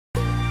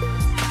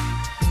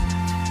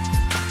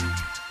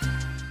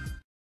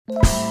Hey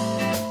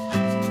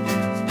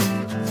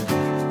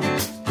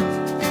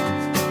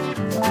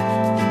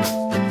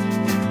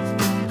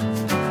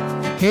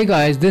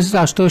guys, this is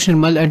Ashutosh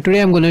Nirmal and today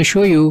I'm gonna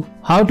show you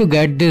how to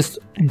get this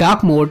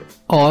dark mode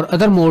or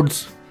other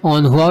modes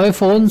on Huawei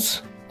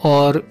phones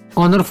or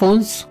Honor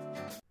phones.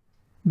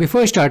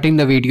 Before starting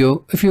the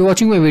video, if you're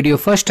watching my video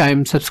first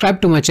time,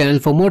 subscribe to my channel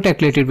for more tech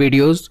related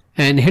videos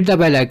and hit the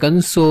bell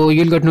icon so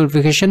you'll get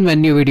notification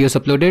when new videos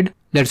uploaded.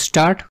 Let's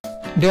start.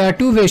 There are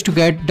two ways to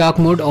get dark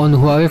mode on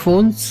Huawei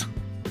phones.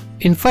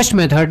 In first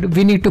method,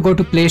 we need to go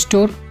to Play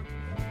Store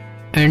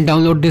and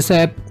download this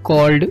app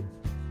called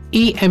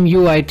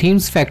EMUI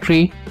Themes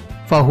Factory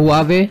for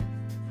Huawei.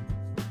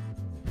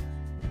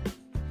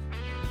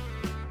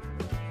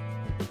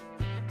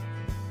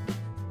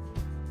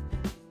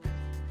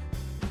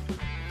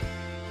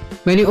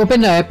 When you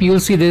open the app, you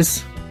will see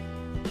this.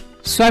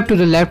 Swipe to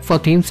the left for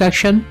theme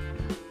section.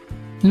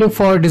 Look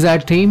for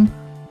desired theme.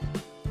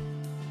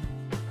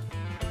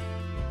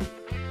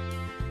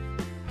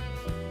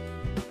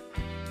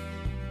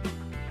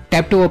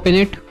 Tap to open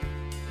it.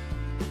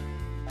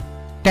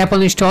 Tap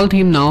on install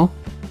theme now.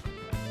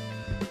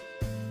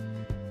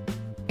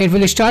 It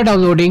will start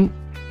downloading.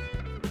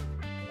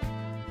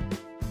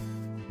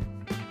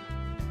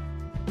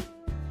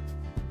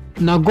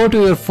 Now go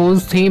to your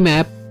phone's theme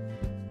app.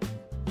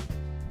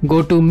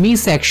 Go to Me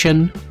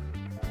section.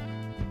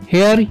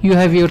 Here you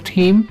have your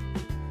theme.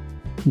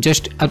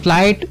 Just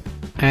apply it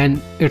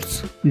and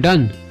it's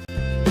done.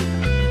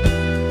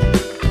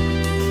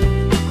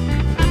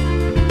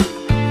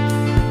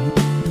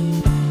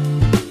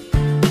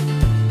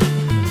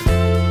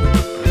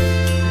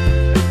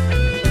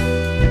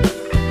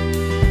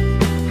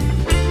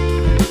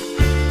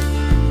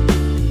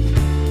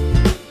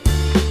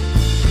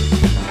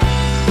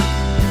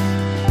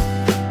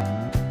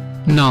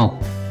 Now,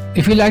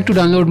 if you like to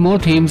download more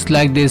themes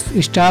like this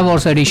Star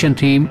Wars Edition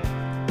theme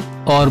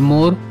or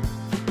more,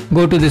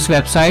 go to this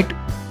website.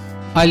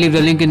 I'll leave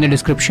the link in the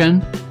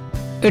description.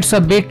 It's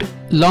a bit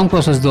long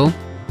process though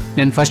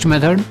than first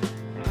method.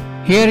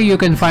 Here you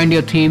can find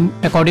your theme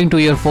according to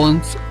your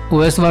phone's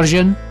OS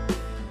version.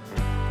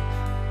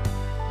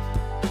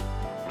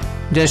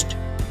 Just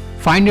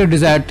find your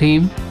desired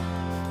theme.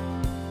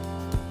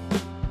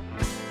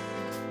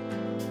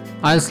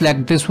 I'll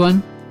select this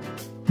one.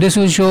 This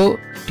will show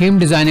theme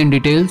design in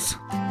details.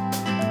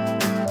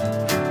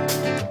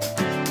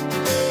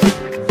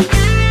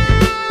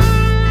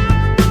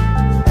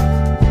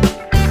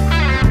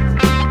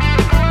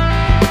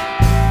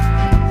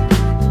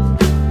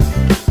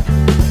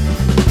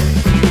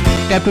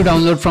 Tap to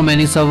download from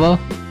any server.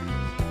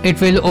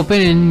 It will open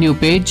in new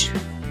page.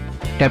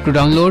 Tap to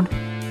download.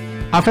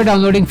 After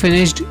downloading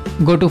finished,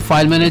 go to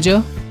File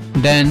Manager.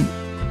 Then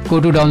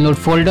go to Download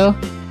folder.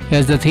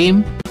 Here's the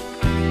theme.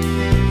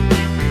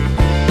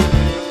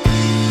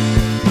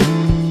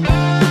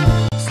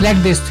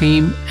 Select this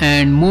theme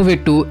and move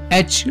it to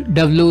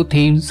HW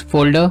Themes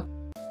folder.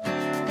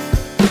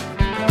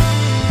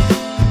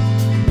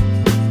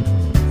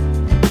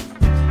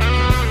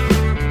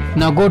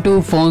 Now go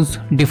to phone's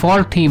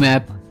default theme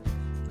app.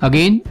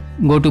 Again,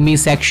 go to Me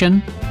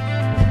section.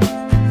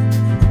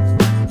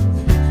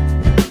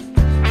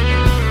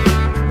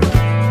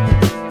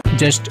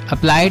 Just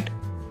apply it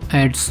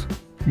and it's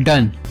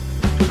done.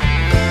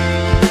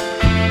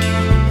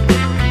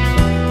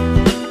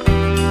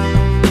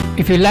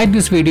 If you like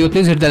this video,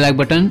 please hit the like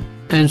button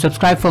and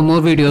subscribe for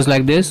more videos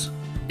like this.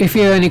 If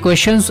you have any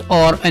questions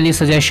or any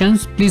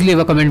suggestions, please leave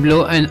a comment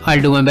below and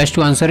I'll do my best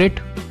to answer it.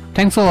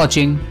 Thanks for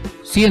watching.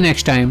 See you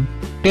next time.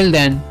 Till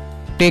then,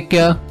 take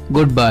care.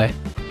 Goodbye.